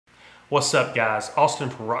What's up guys, Austin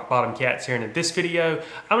from Rock Bottom Cats here, and in this video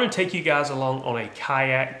I'm going to take you guys along on a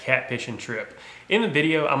kayak catfishing trip. In the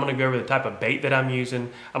video I'm going to go over the type of bait that I'm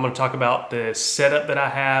using, I'm going to talk about the setup that I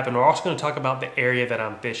have, and we're also going to talk about the area that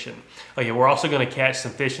I'm fishing. Okay, we're also going to catch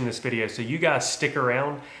some fish in this video, so you guys stick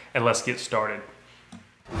around and let's get started.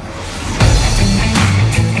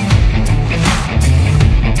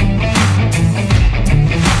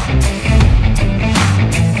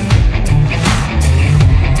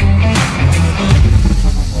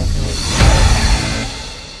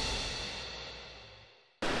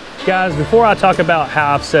 Guys, before I talk about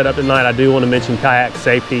how I've set up tonight, I do want to mention kayak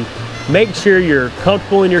safety. Make sure you're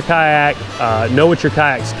comfortable in your kayak, know what your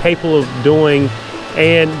kayak's capable of doing,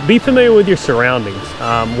 and be familiar with your surroundings.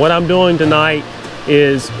 What I'm doing tonight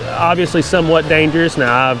is obviously somewhat dangerous.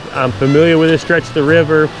 Now, I'm familiar with this stretch of the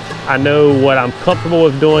river. I know what I'm comfortable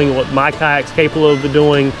with doing, what my kayak's capable of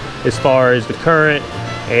doing as far as the current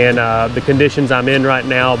and the conditions I'm in right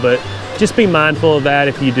now, but just be mindful of that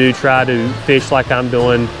if you do try to fish like I'm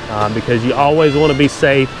doing, because you always want to be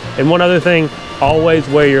safe. And one other thing, always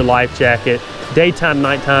wear your life jacket. Daytime,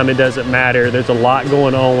 nighttime, it doesn't matter. There's a lot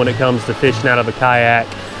going on when it comes to fishing out of a kayak.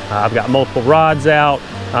 I've got multiple rods out.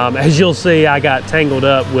 As you'll see, I got tangled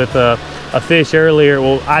up with a fish earlier.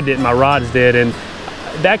 Well, I didn't, my rods did, and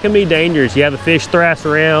that can be dangerous. You have a fish thrash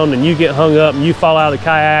around and you get hung up and you fall out of the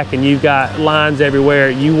kayak and you've got lines everywhere.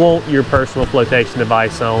 You want your personal flotation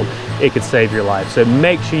device on. It could save your life. So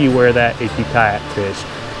make sure you wear that if you kayak fish.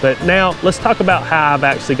 But now let's talk about how I've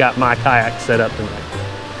actually got my kayak set up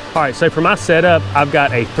tonight. All right, so for my setup, I've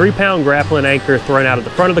got a 3-pound grappling anchor thrown out at the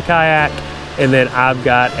front of the kayak, and then I've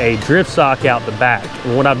got a drift sock out the back.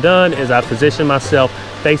 And what I've done is I've positioned myself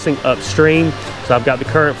facing upstream. So I've got the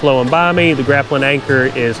current flowing by me, the grappling anchor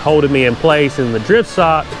is holding me in place, and the drift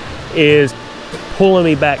sock is pulling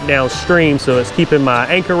me back downstream, so it's keeping my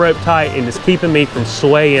anchor rope tight and it's keeping me from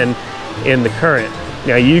swaying in the current.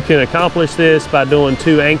 Now you can accomplish this by doing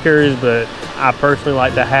 2 anchors, but I personally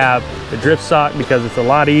like to have the drift sock because it's a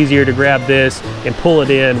lot easier to grab this and pull it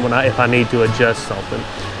in if I need to adjust something.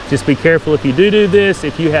 Just be careful if you do this.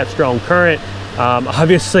 If you have strong current,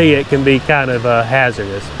 obviously it can be kind of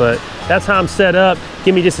hazardous, but that's how I'm set up.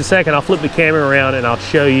 Give me just a second, I'll flip the camera around and I'll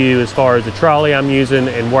show you as far as the trolley I'm using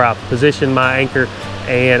and where I've positioned my anchor,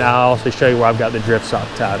 and I'll also show you where I've got the drift sock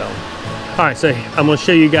tied on. All right, so I'm gonna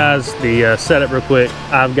show you guys the setup real quick.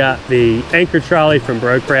 I've got the anchor trolley from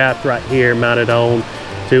BroCraft right here mounted on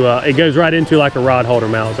to, it goes right into like a rod holder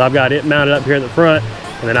mount. So I've got it mounted up here in the front,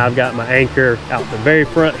 and then I've got my anchor out the very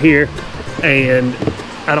front here. And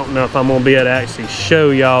I don't know if I'm gonna be able to actually show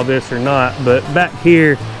y'all this or not, but back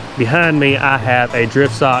here behind me, I have a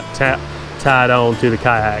drift sock tied on to the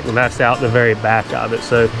kayak, and that's out the very back of it.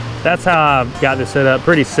 So that's how I've got this set up.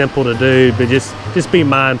 Pretty simple to do, but just be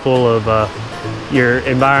mindful of your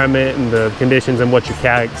environment and the conditions and what your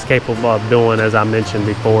kayak's capable of doing, as I mentioned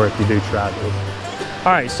before, if you do try this.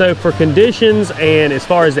 All right, so for conditions and as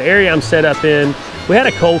far as the area I'm set up in, we had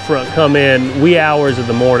a cold front come in wee hours of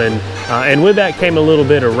the morning, and with that came a little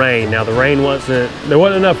bit of rain. Now there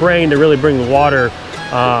wasn't enough rain to really bring the water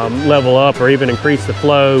level up or even increase the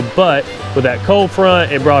flow, but with that cold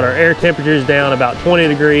front, it brought our air temperatures down about 20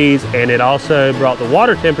 degrees, and it also brought the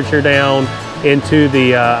water temperature down into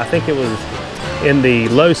the, I think it was in the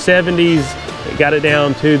low 70s, it got it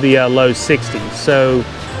down to the low 60s. So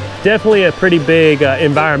definitely a pretty big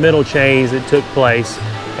environmental change that took place.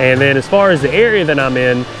 And then as far as the area that I'm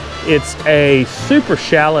in, it's a super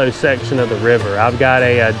shallow section of the river. I've got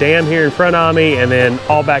a dam here in front of me, and then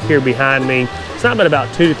all back here behind me, it's not but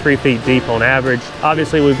about 2 to 3 feet deep on average.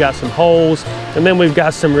 Obviously we've got some holes, and then we've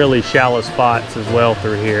got some really shallow spots as well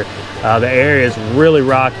through here. The area is really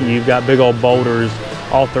rocky. You've got big old boulders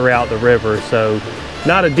all throughout the river. So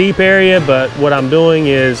not a deep area, but what I'm doing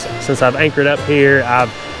is, since I've anchored up here,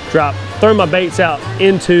 I've thrown my baits out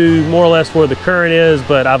into more or less where the current is,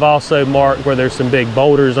 but I've also marked where there's some big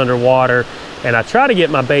boulders underwater, and I try to get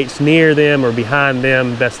my baits near them or behind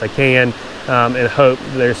them best I can, and hope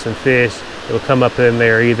there's some fish that will come up in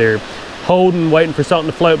there, either holding, waiting for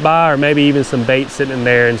something to float by, or maybe even some bait sitting in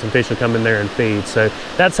there and some fish will come in there and feed. So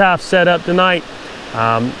that's how I've set up tonight,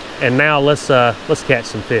 and now let's catch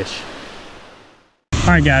some fish.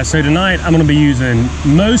 All right guys, so tonight I'm gonna be using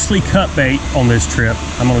mostly cut bait on this trip.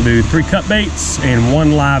 I'm gonna do 3 cut baits and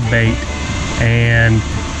 1 live bait, and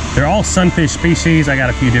they're all sunfish species. I got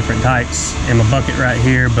a few different types in my bucket right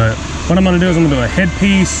here, but what I'm gonna do is I'm gonna do a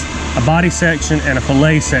headpiece, a body section, and a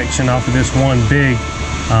fillet section off of this one big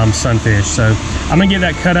sunfish. So I'm gonna get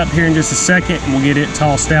that cut up here in just a second, and we'll get it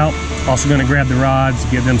tossed out. Also gonna grab the rods,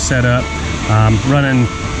 get them set up. Running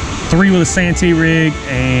 3 with a Santee rig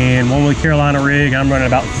and 1 with a Carolina rig. I'm running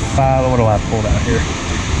about 5, what do I pulled out here?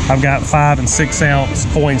 I've got 5 and 6 ounce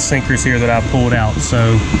coin sinkers here that I've pulled out.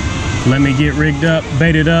 So let me get rigged up,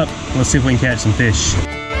 baited up. Let's see if we can catch some fish.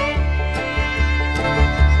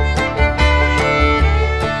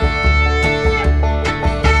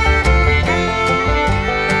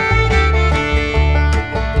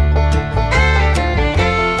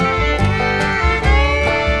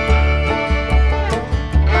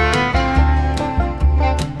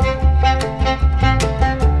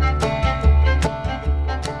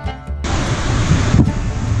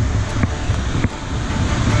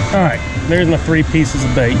 All right, there's my 3 pieces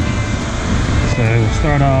of bait. So we'll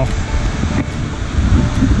start off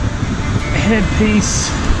head piece.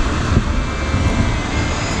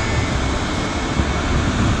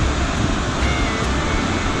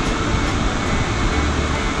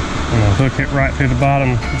 I'm gonna hook it right through the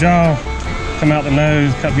bottom jaw, come out the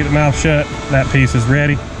nose, get the mouth shut. That piece is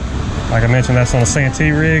ready. Like I mentioned, that's on a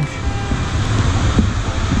Santee rig.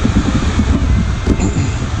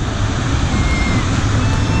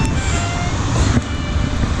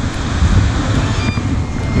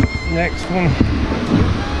 Next one,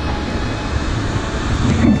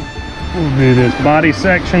 we'll do this body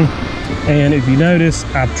section, and if you notice,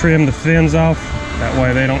 I've trimmed the fins off. That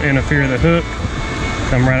way they don't interfere with the hook.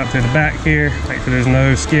 Come right up to the back here, make sure there's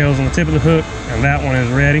no scales on the tip of the hook, and that one is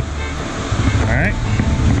ready. All right.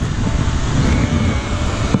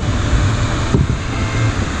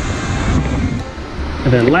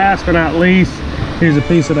 And then last but not least, here's a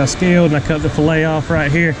piece that I scaled and I cut the fillet off right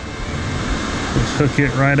here. Just hook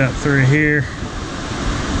it right up through here.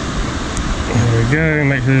 There we go.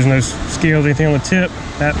 Make sure there's no scales, anything on the tip.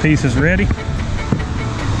 That piece is ready.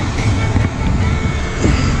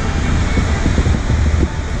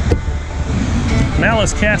 Now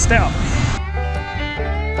let's cast out.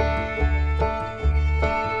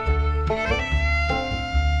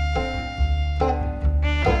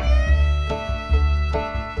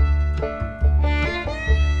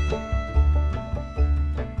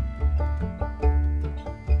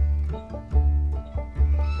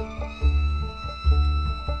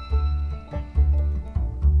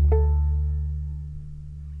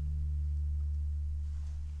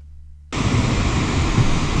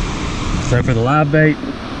 So for the live bait,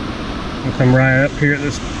 we'll come right up here at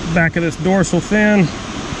this back of this dorsal fin,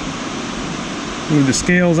 move the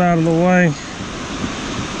scales out of the way,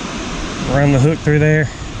 run the hook through there,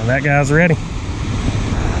 and that guy's ready.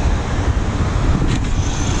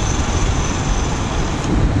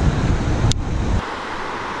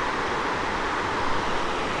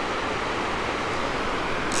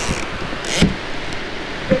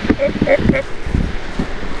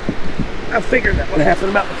 I figured that would happen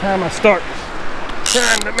about the time I start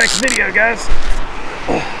trying to make a video, guys.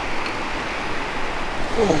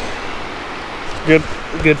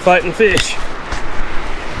 Good fighting fish.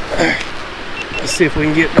 Let's see if we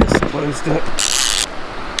can get this closed up.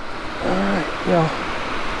 Alright, y'all.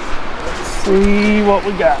 Let's see what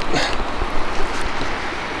we got.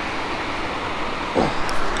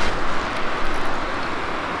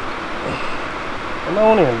 Come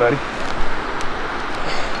on in, buddy.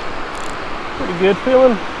 Pretty good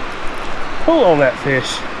feeling. Pull on that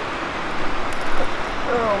fish.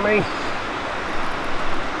 Oh me.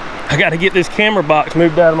 I gotta get this camera box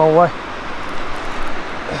moved out of my way.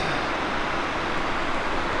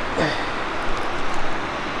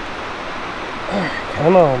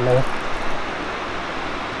 Come on, man.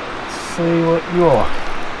 Let's see what you are.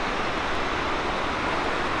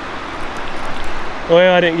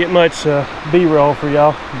 Well, I didn't get much B-roll for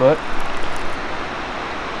y'all, but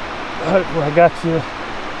hopefully I got you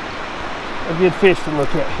a good fish to look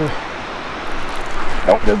at here.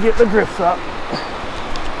 Don't go get the drift sock.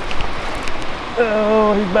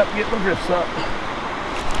 Oh, he's about to get my drift sock.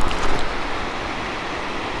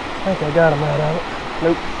 I think I got him out of it.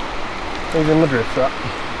 Nope. He's in the drift sock.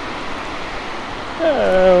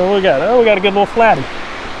 Oh, we got a good little flatty.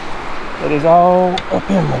 That is all up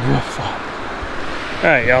in my drift sock. All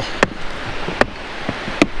right, y'all.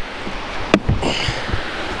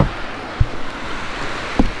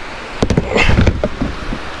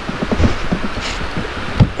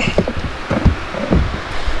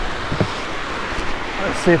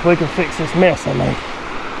 See if we can fix this mess I made.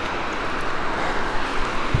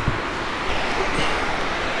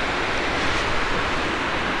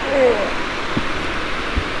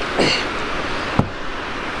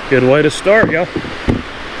 Good way to start, y'all.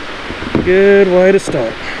 Good way to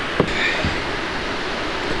start.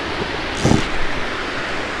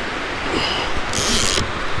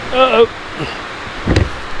 Uh-oh.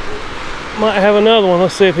 might have another one.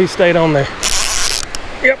 Let's see if he stayed on there.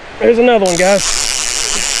 Yep, there's another one, guys.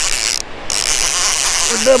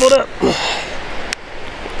 We're doubled up.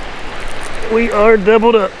 We are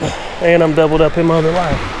doubled up. And I'm doubled up in my other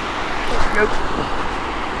line. Let's go.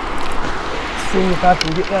 Let's see if I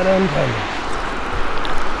can get that untangled.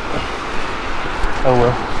 Oh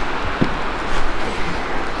well.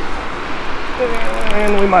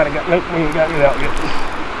 And we might have got, nope, we ain't got it out yet.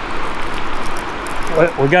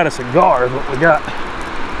 Well, we got a cigar is what we got.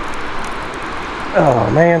 Oh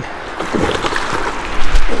man.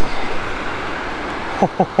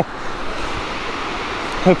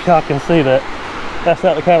 Hope y'all can see that. That's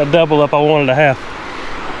not the kind of double up I wanted to have.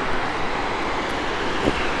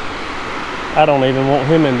 I don't even want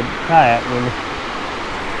him in the kayak with me.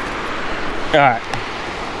 Alright.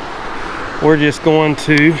 We're just going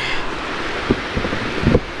to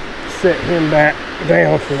set him back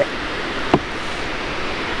down for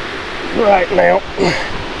right now.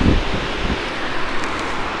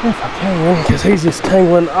 If I can, because he's just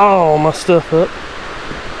tangling all my stuff up.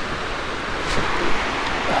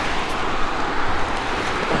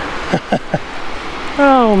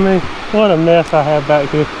 Oh man, what a mess I have back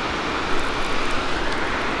here.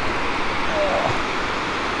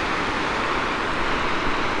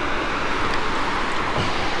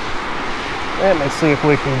 Let me see if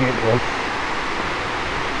we can get him.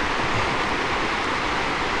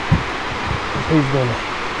 He's gonna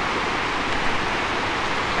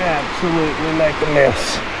absolutely make a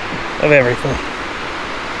mess of everything.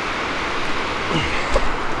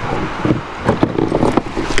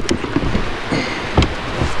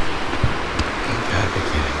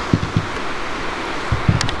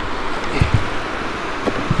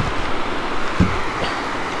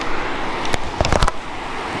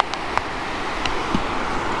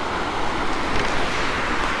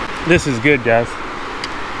 This is good, guys.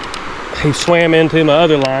 He swam into my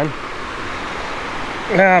other line.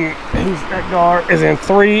 That gar is in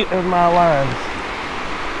 3 of my lines.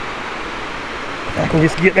 I can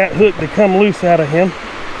just get that hook to come loose out of him.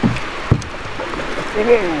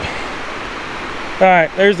 Whoa. All right,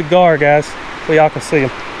 there's the gar, guys, so y'all can see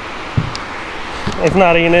him. It's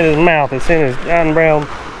not even in his mouth, it's in his iron brown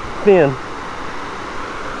fin.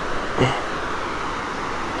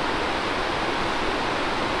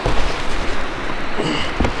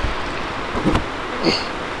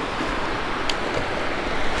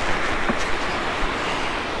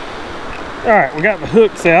 All right, we got the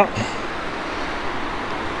hooks out.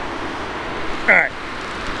 All right,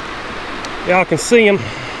 y'all can see him,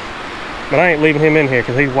 but I ain't leaving him in here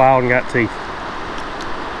because he's wild and got teeth.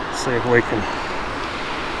 Let's see if we can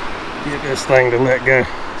get this thing to let go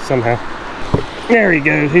somehow. There he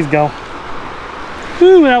goes, he's gone.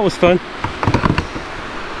 Ooh, that was fun.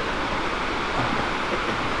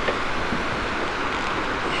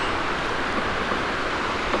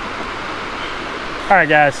 All right,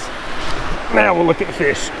 guys. Now we'll look at the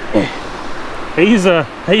fish.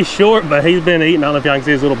 He's short, but he's been eating. I don't know if y'all can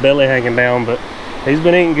see his little belly hanging down, but he's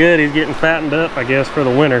been eating good. He's getting fattened up, I guess, for the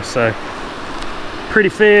winter. So pretty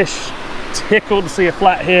fish. Tickled to see a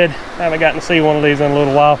flathead. I haven't gotten to see one of these in a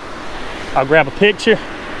little while. I'll grab a picture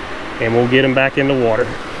and we'll get him back in the water.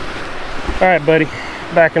 All right, buddy,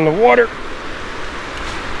 back in the water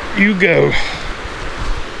you go.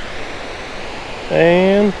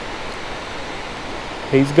 And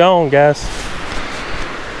he's gone, guys.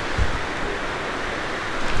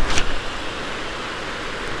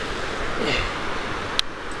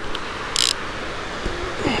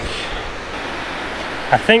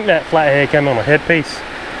 I think that flathead came on a headpiece.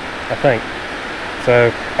 I think.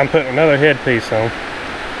 So I'm putting another headpiece on.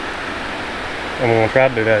 And we're gonna try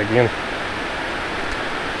to do that again.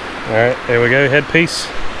 All right, there we go, headpiece.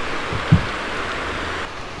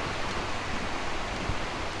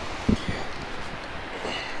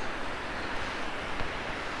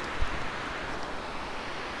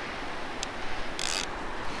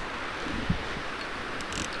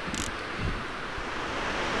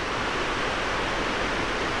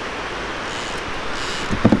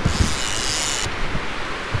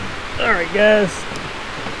 All right, guys.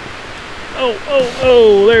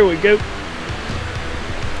 Oh, there we go.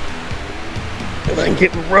 If I can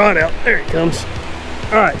get my rod out, there it comes.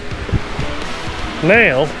 All right,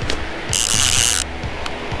 now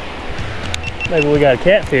maybe we got a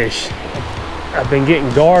catfish. I've been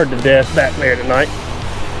getting guard to death back there tonight.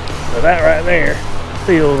 So that right there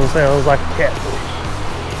feels and sounds like a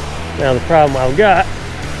catfish. Now the problem I've got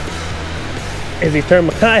is he turned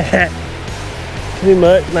my kayak too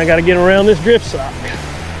much and I got to get around this drift sock.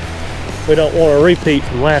 We don't want a repeat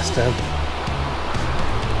from last time.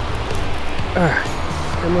 All right.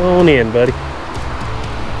 Come on in, buddy.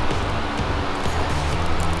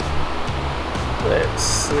 Let's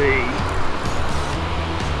see.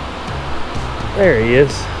 There he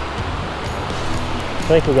is. I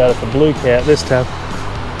think we got it the blue cat this time.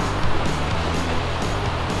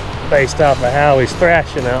 Based off of how he's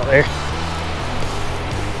thrashing out there.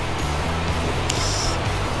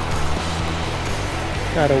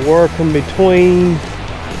 Gotta work them between.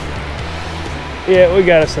 Yeah, we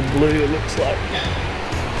got us a blue, it looks like.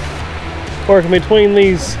 Working between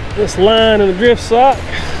this line and the drift sock.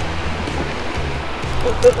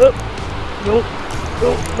 Don't.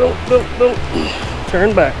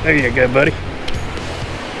 Turn back. There you go, buddy.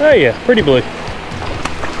 Oh yeah, pretty blue.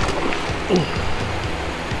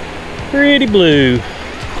 Pretty blue.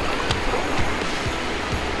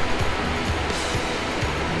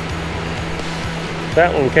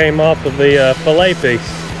 That one came off of the fillet piece.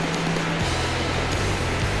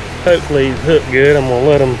 Hopefully he's hooked good. I'm gonna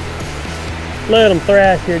let him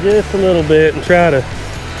thrash here just a little bit and try to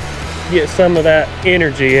get some of that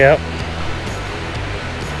energy out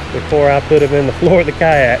before I put him in the floor of the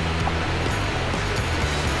kayak.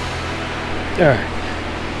 All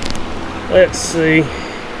right, let's see if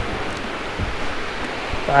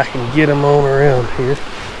I can get him on around here.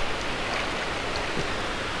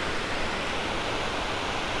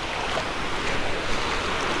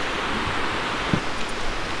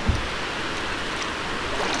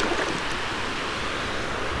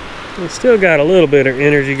 We still got a little bit of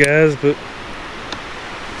energy, guys, but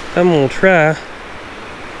I'm gonna try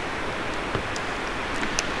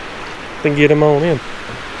to get him on in.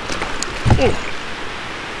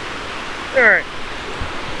 All right.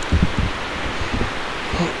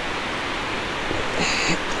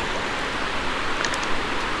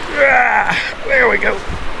 There we go.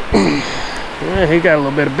 Yeah, he got a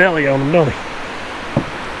little bit of belly on him, don't he?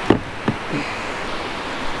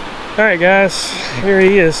 All right, guys, here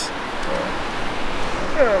he is.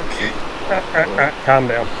 Okay, all right, calm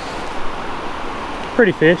down.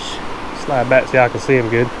 Pretty fish. Slide back so y'all can see him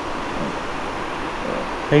good.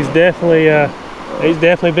 He's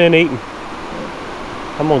definitely been eating.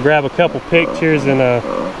 I'm gonna grab a couple pictures and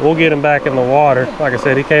we'll get him back in the water. Like I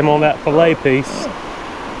said, he came on that fillet piece,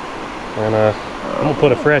 and I'm gonna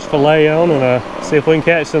put a fresh fillet on and see if we can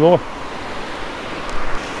catch some more.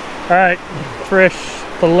 All right, fresh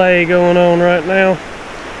fillet going on right now.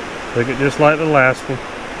 Look at just like the last one.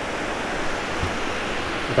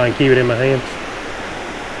 If I can keep it in my hands.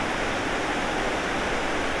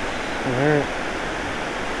 Alright.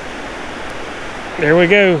 There we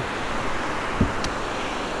go.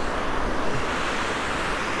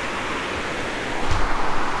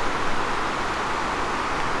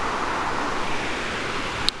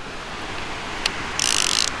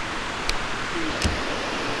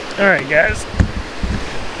 Alright, guys.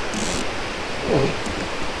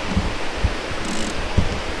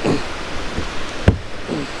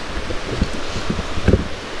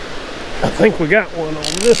 I think we got one on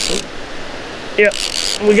this one. Yep,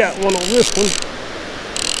 we got one on this one.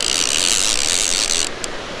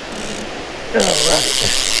 Alright.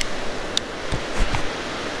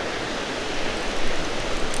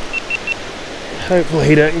 Hopefully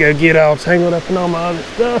he doesn't go get all tangled up in all my other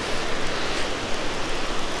stuff.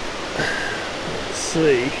 Let's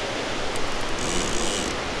see.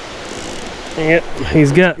 Yep,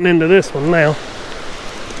 he's gotten into this one now.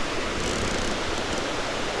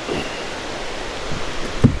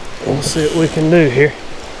 We'll see what we can do here.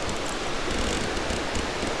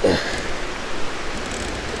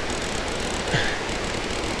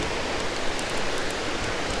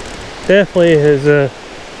 Definitely has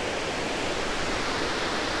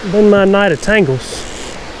been my night of tangles.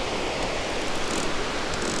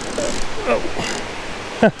 Oh.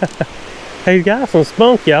 He's got some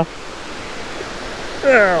spunk, y'all.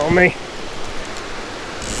 Oh, man.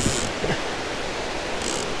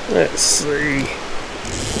 Let's see.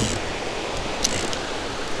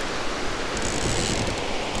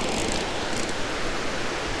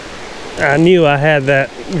 I knew I had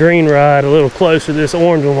that green rod a little closer to this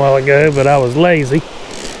orange one a while ago, but I was lazy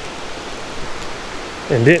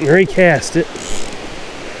and didn't recast it.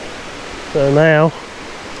 So now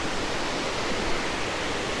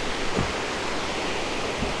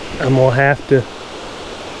I'm gonna have to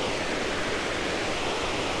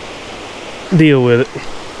deal with it,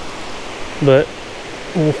 but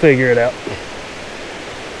we'll figure it out.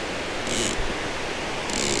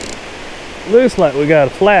 Looks like we got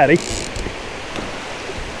a flatty.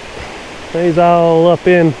 He's all up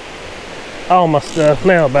in all my stuff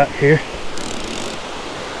now back here.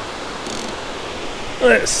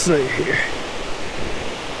 Let's see here.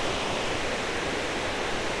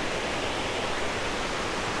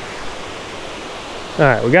 All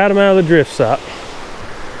right, we got them out of the drift sock.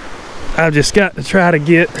 I've just got to try to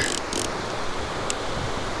get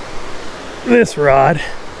this rod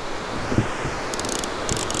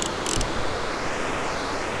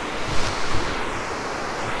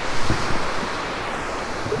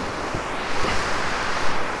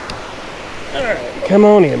come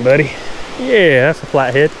on in, buddy. Yeah, that's a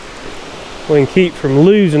flathead. We can keep from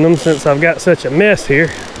losing them since I've got such a mess here.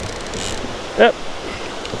 Up.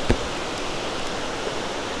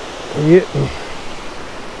 Getting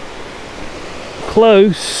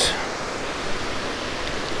close.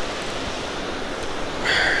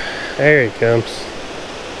 There he comes.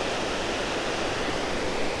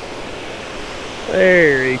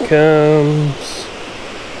 There he comes.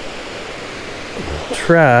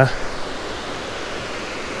 Try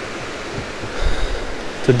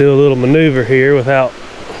to do a little maneuver here without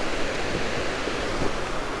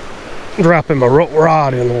dropping my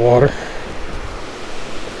rod in the water.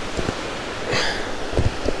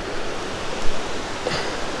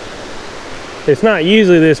 It's not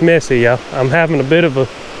usually this messy, y'all. I'm having a bit of a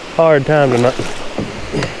hard time tonight.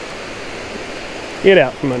 Get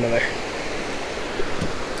out from under there.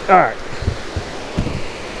 All right.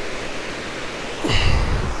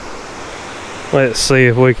 Let's see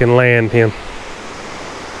if we can land him.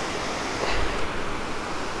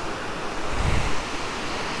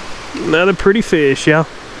 Another pretty fish, y'all.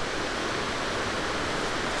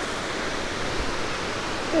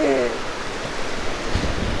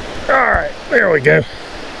 Alright, there we go.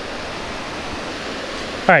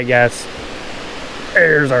 Alright, guys.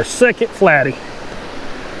 There's our second flatty.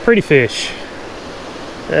 Pretty fish.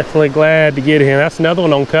 Definitely glad to get him. That's another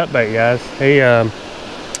one on cut bait, guys. He, I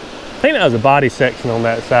think that was the body section on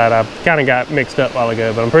that side. I kind of got mixed up a while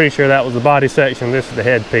ago, but I'm pretty sure that was the body section. This is the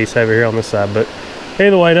head piece over here on this side. But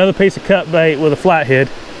either way, another piece of cut bait with a flathead.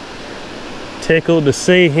 Tickled to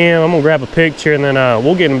see him. I'm gonna grab a picture and then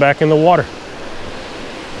we'll get him back in the water.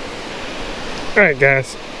 All right,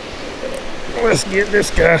 guys, let's get this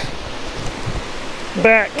guy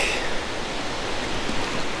back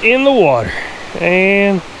in the water.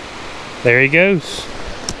 And there he goes.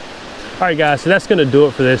 All right, guys, so that's gonna do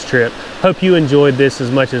it for this trip. Hope you enjoyed this as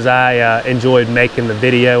much as I enjoyed making the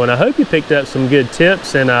video, and I hope you picked up some good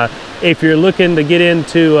tips. And if you're looking to get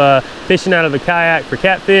into fishing out of a kayak for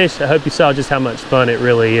catfish, I hope you saw just how much fun it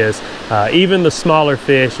really is. Even the smaller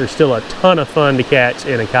fish are still a ton of fun to catch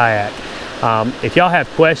in a kayak. If y'all have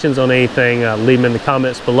questions on anything, leave them in the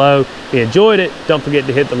comments below. If you enjoyed it, don't forget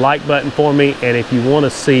to hit the like button for me. And if you want to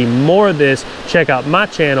see more of this, check out my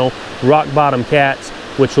channel, Rock Bottom Cats,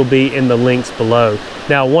 which will be in the links below.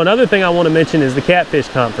 Now, one other thing I want to mention is the Catfish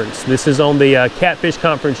Conference. This is on the Catfish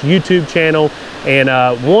Conference YouTube channel. And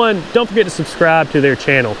don't forget to subscribe to their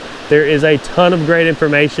channel. There is a ton of great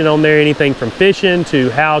information on there, anything from fishing to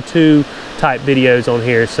how-to type videos on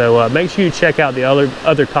here. So make sure you check out the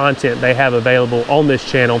other content they have available on this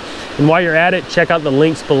channel. And while you're at it, check out the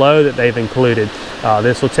links below that they've included.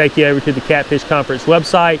 This will take you over to the Catfish Conference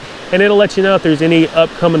website, and it'll let you know if there's any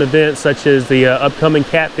upcoming events such as the upcoming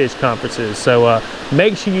catfish conferences. So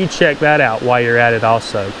make sure you check that out while you're at it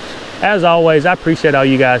also. As always, I appreciate all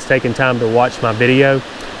you guys taking time to watch my video,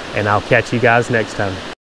 and I'll catch you guys next time.